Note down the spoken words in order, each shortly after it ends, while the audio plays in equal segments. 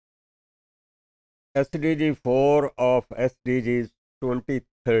SDG 4 of SDGs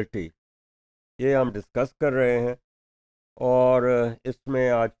 2030 ये हम discuss कर रहे हैं और इसमें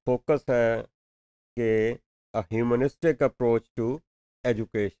आज फोकस है कि ह्यूमनिस्टिक अप्रोच टू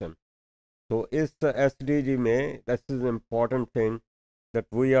एजुकेशन। तो इस SDG में this is important thing that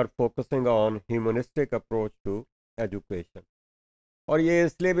we are focusing on humanistic approach to education. और ये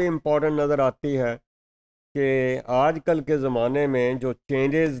इसलिए भी इम्पॉर्टेंट नज़र आती है कि आजकल के ज़माने में जो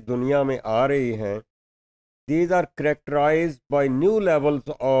चेंजेस दुनिया में आ रही हैं, these are characterized by new levels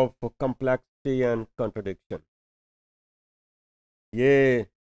of complexity and contradiction। ये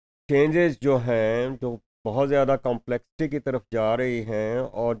चेंजेस जो हैं जो बहुत ज़्यादा कॉम्प्लेक्सिटी की तरफ जा रही हैं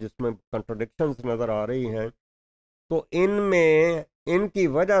और जिसमें कंट्रोडिक्शंस नज़र आ रही हैं, तो इनमें इनकी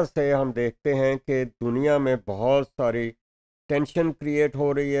वजह से हम देखते हैं कि दुनिया में बहुत सारी टेंशन क्रिएट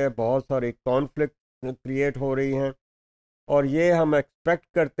हो रही है, बहुत सारी कॉन्फ्लिक्ट क्रिएट हो रही हैं। और ये हम एक्सपेक्ट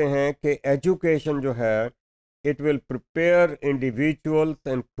करते हैं कि एजुकेशन जो है, it will prepare individuals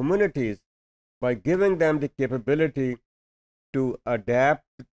and communities by giving them the capability to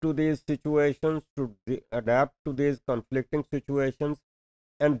adapt to these situations, to adapt to these conflicting situations,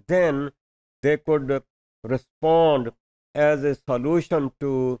 and then they could respond as a solution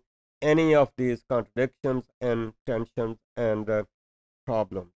to any of these contradictions and tensions and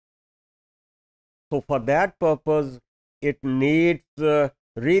problems. So for that purpose, it needs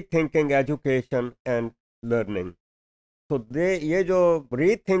rethinking education and learning. तो ये जो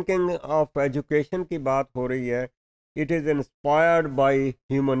rethinking of education की बात हो रही है, it is inspired by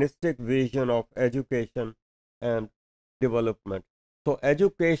humanistic vision of education and development. तो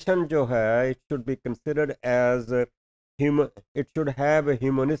education जो है, it should be considered as human, it should have a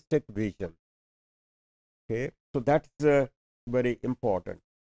humanistic vision. Okay, so that's very important.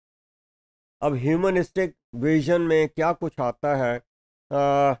 अब humanistic vision में क्या कुछ आता है?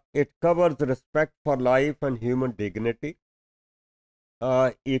 It covers respect for life and human dignity,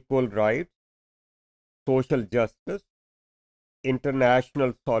 equal rights, social justice,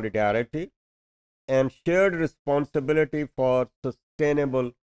 international solidarity, and shared responsibility for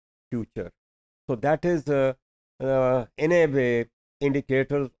sustainable future. So that is, in a way,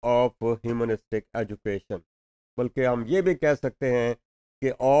 indicators of humanistic education. बल्कि हम ये भी कह सकते हैं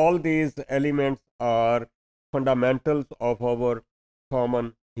कि all these elements are fundamentals of our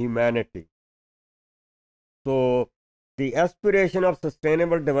common humanity. So the aspiration of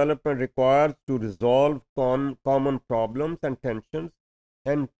sustainable development requires to resolve common problems and tensions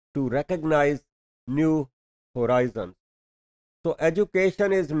and to recognize new horizons. So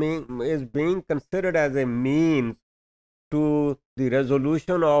education is being considered as a means to the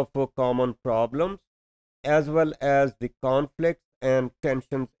resolution of common problems as well as the conflicts and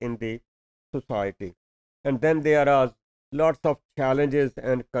tensions in the society. And then there are lots of challenges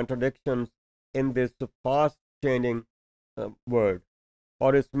and contradictions in this fast changing word.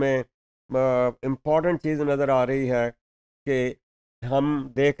 और इसमें important चीज़ नज़र आ रही है कि हम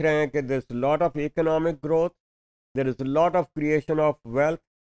देख रहे हैं कि there is lot of economic growth, there is lot of creation of wealth,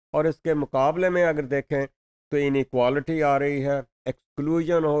 और इसके मुकाबले में अगर देखें तो इनइक्वालिटी आ रही है,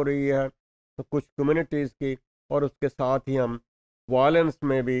 एक्सक्लूजन हो रही है तो कुछ कम्युनिटीज़ की, और उसके साथ ही हम वायलेंस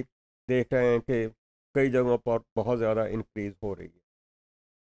में भी देख रहे हैं कि कई जगहों पर बहुत ज़्यादा इंक्रीज़ हो रही है।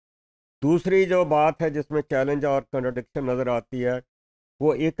 दूसरी जो बात है जिसमें चैलेंज और कंट्रडिक्शन नज़र आती है,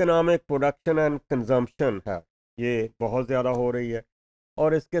 वो इकोनॉमिक प्रोडक्शन एंड कंजम्पशन है। ये बहुत ज़्यादा हो रही है,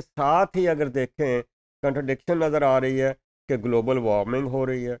 और इसके साथ ही अगर देखें कंट्रडिक्शन नज़र आ रही है कि ग्लोबल वार्मिंग हो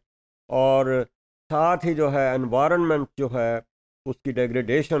रही है, और साथ ही जो है एनवायरनमेंट जो है उसकी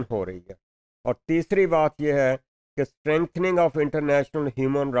डिग्रेडेशन हो रही है। और तीसरी बात यह है कि strengthening of international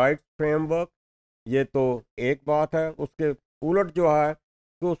human rights framework, ये तो एक बात है। उसके उलट जो है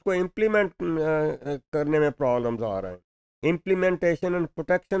तो उसको इम्प्लीमेंट करने में प्रॉब्लम्स आ रहे हैं। Implementation and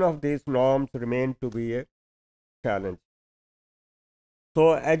protection of this norms remain to be a challenge. So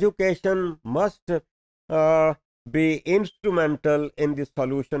education must be instrumental in the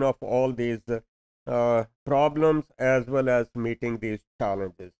solution of all these problems as well as meeting these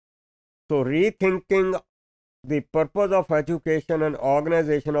challenges. So rethinking the purpose of education and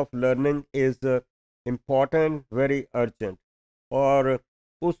organization of learning is important, very urgent, और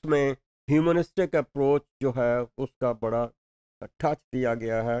उसमें humanistic approach जो है उसका बड़ा touch दिया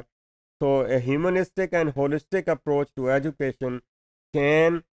गया है। So a humanistic and holistic approach to education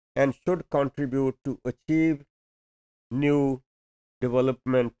can and should contribute to achieve new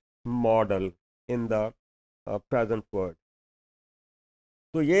development model in the present world.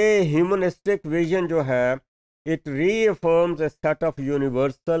 तो ये humanistic vision जो है, it reaffirms a set of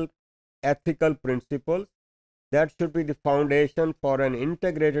universal ethical principles that should be the foundation for an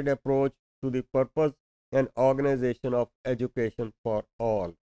integrated approach to the purpose and organization of education for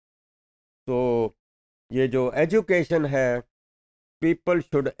all. So ये जो education है, people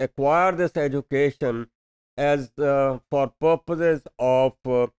should acquire this education as for purposes of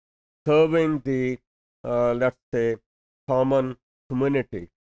serving the let's say common community.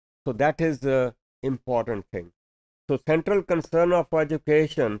 So that is the important thing. So central concern of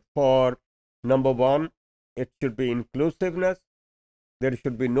education for number one, it should be inclusiveness. There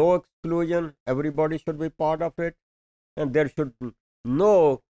should be no exclusion. Everybody should be part of it, and there should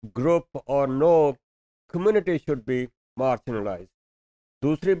no group or no community should be marginalized.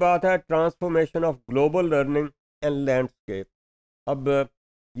 दूसरी बात है transformation of global learning and landscape. अब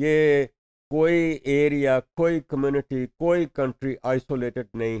ये कोई area, कोई community, कोई country isolated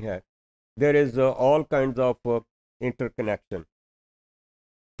नहीं है. There is all kinds of interconnection.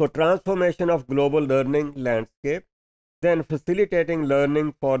 So transformation of global learning landscape, then facilitating learning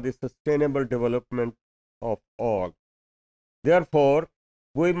for the sustainable development of all. Therefore,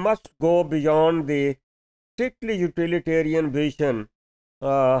 we must go beyond the strictly utilitarian vision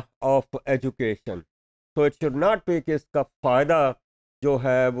of education. So it should not be कि इसका फ़ायदा जो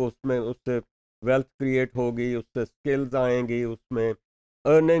है वो उसमें उससे wealth create होगी, उससे स्किल्स आएंगी, उसमें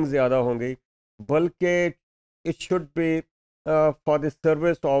अर्निंग ज़्यादा होंगी, बल्कि it should be for the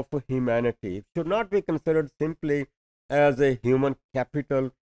service of humanity. It should not be considered simply as a human capital,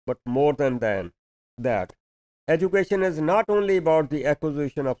 but more than that. Education is not only about the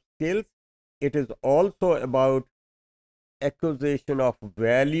acquisition of skills, it is also about acquisition of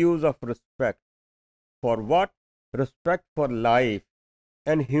values of respect. For what? Respect for life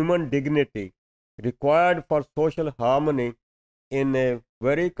and human dignity required for social harmony in a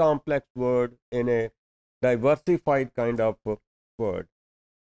very complex world, in a diversified kind of word.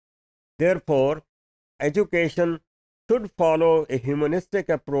 Therefore, education should follow a humanistic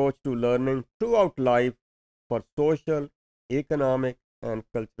approach to learning throughout life for social, economic, and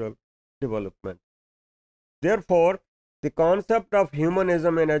cultural development. Therefore, the concept of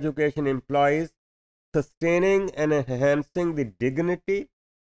humanism in education implies sustaining and enhancing the dignity,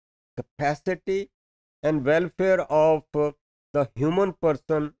 capacity, and welfare of the human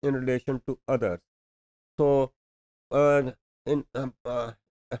person in relation to others. तो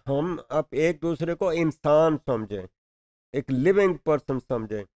हम अब एक दूसरे को इंसान समझें, एक living person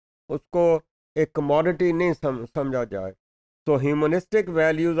समझें, उसको एक कमोडिटी नहीं समझा जाए. So humanistic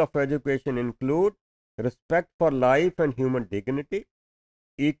values of education include respect for life and human dignity,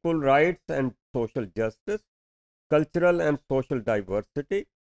 equal rights and social justice, cultural and social diversity,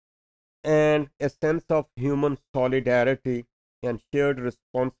 and a sense of human solidarity and shared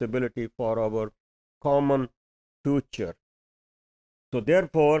responsibility for our common future. So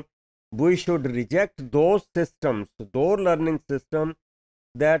therefore, we should reject those systems, those learning systems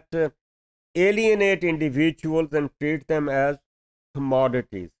that alienate individuals and treat them as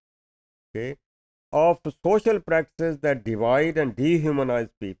commodities, okay, of social practices that divide and dehumanize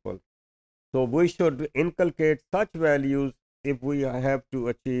people. So we should inculcate such values if we have to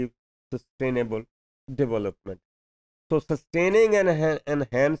achieve sustainable development. So sustaining and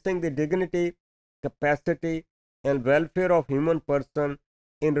enhancing the dignity, capacity, and welfare of human person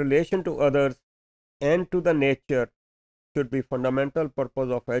in relation to others and to the nature should be fundamental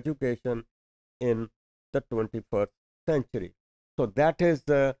purpose of education in the 21st century. So that is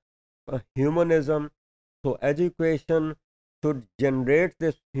the humanism. So education should generate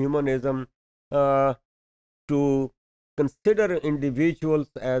this humanism to consider individuals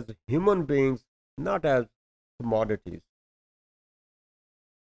as human beings, not as commodities.